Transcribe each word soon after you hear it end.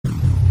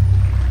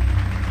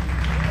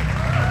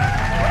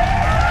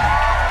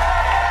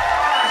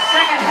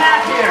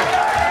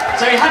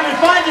So you're having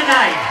fun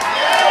tonight?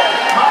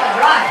 All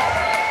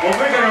right. Well,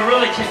 we're going to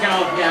really kick it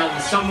off now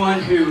with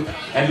someone who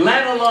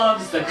Atlanta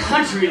loves, the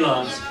country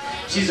loves.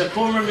 She's a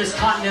former Miss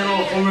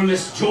Continental, a former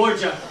Miss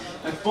Georgia,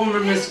 a former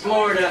Miss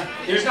Florida.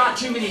 There's not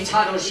too many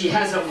titles she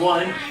hasn't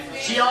won.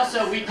 She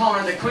also, we call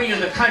her the queen of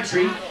the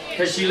country,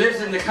 because she lives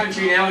in the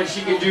country now and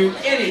she can do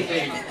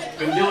anything,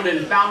 from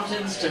building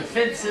fountains to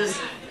fences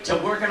to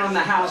working on the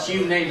house,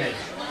 you name it.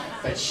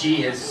 But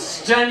she is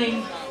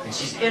stunning and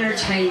she's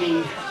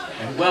entertaining.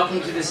 And welcome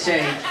to the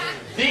stage,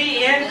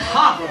 the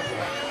incomparable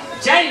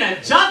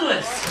Dana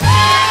Douglas.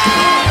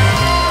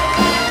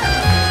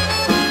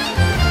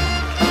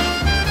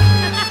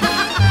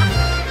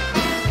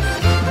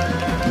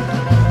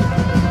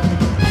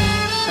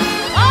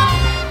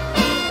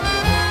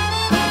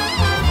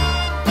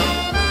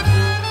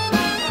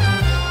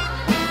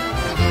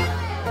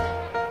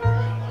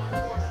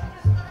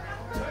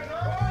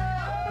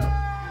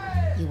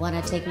 You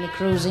want to take me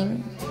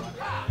cruising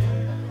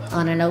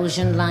on an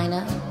ocean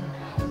liner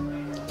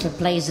to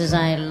places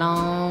I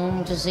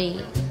long to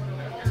see?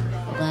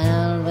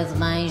 Well, with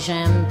my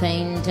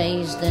champagne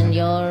taste and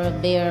your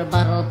beer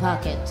bottle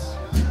pocket,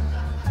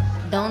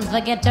 don't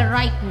forget to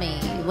write me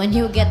when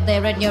you get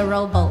there in your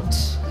rowboat,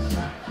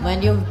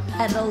 when you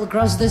paddle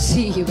across the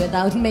sea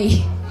without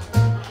me.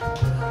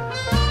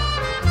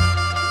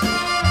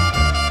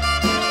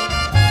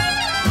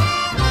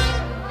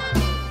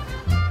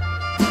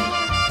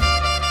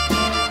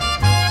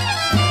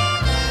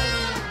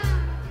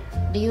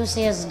 Do you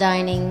see us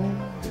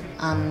dining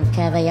on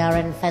caviar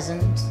and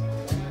pheasant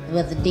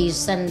with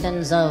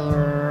descendants of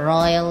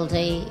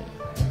royalty?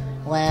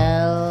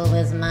 Well,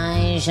 with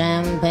my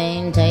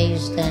champagne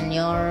taste and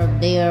your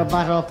beer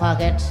bottle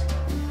pocket,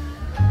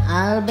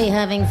 I'll be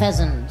having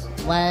pheasant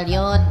while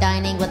you're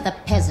dining with the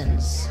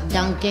peasants,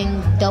 dunking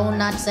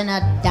donuts in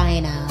a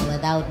diner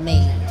without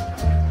me.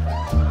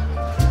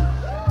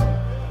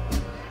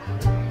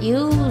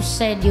 You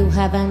said you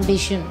have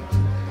ambition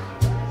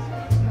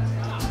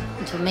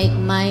to make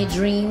my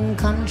dream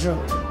come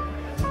true.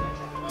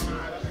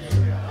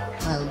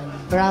 Well,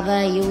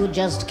 brother, you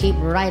just keep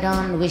right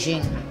on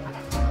wishing,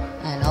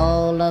 and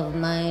all of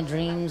my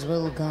dreams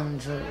will come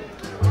true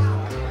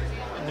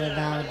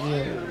without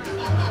you.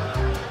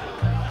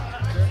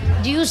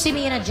 Do you see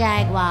me in a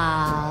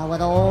Jaguar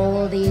with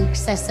all the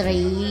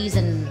accessories,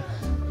 and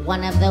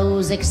one of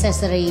those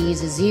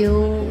accessories is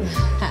you?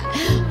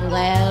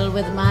 Well,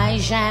 with my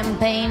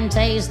champagne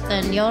taste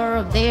and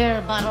your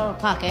beer bottle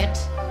pocket,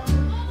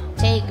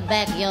 take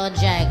back your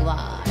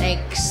Jaguar,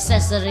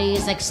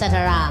 accessories,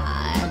 etc.,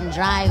 and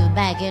drive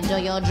back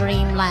into your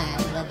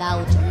dreamland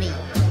without me.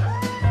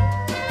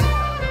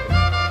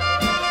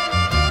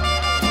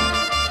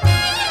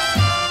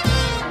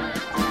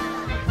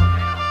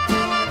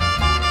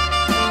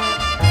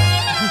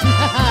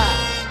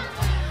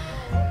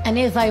 And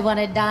if I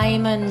wanted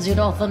diamonds, you'd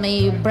offer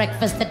me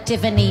breakfast at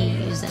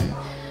Tiffany's and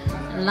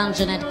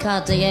luncheon at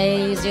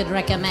Cartier's you'd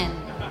recommend.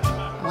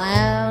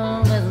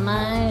 Well, with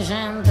my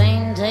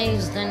champagne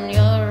taste and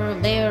your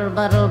beer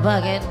bottle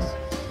bucket,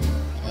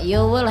 you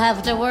will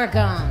have to work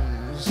on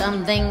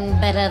something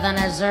better than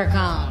a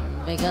zircon,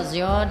 because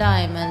your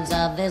diamonds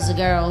are this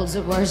girl's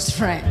worst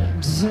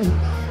friends.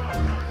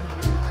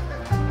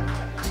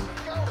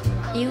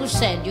 You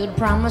said you'd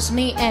promise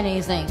me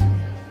anything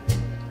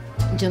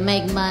to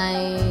make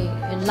my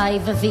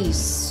life a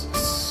feast.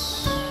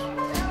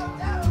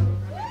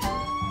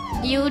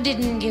 You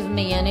didn't give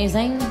me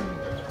anything.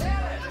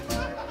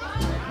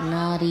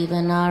 Not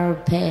even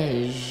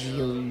arpege,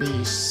 you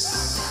beast.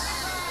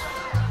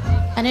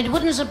 And it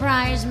wouldn't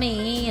surprise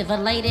me if a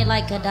lady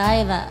like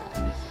Godiva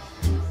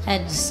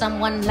had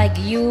someone like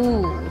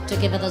you to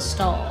give her the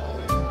stall.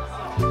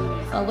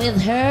 For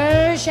with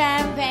her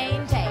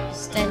champagne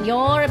taste and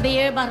your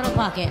beer bottle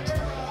pocket,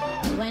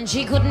 when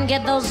she couldn't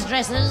get those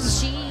dresses,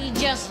 she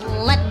just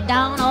let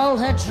down all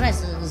her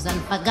tresses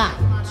and forgot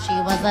she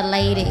was a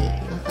lady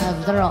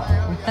after all.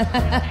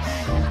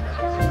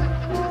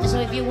 So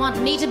if you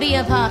want me to be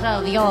a part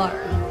of your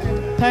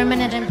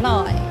permanent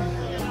employ,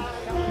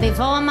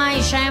 before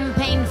my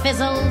champagne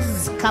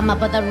fizzles, come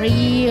up with a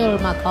real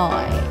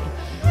McCoy.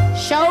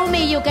 Show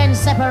me you can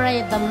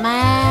separate the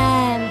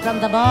man from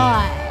the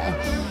boy.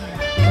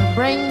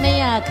 Bring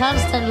me a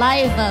constant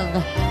life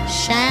of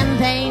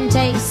champagne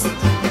taste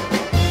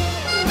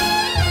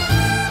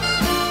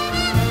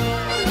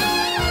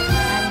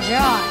and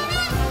joy.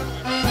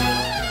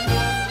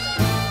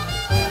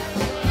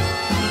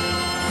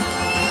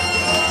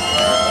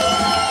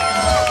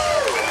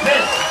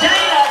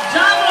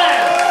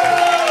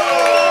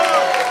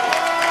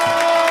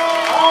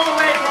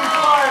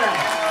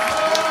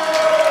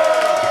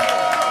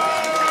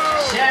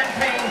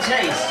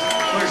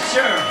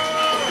 Sure,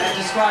 that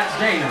describes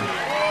Dana.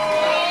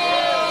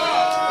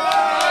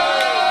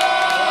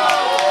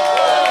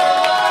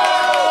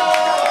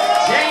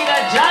 Dana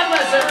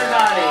Douglas,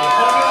 everybody,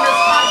 former Miss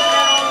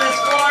Continental, Miss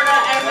Florida,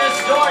 and Miss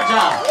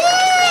Georgia.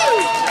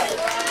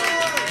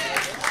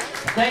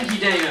 Thank you,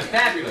 Dana.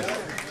 Fabulous.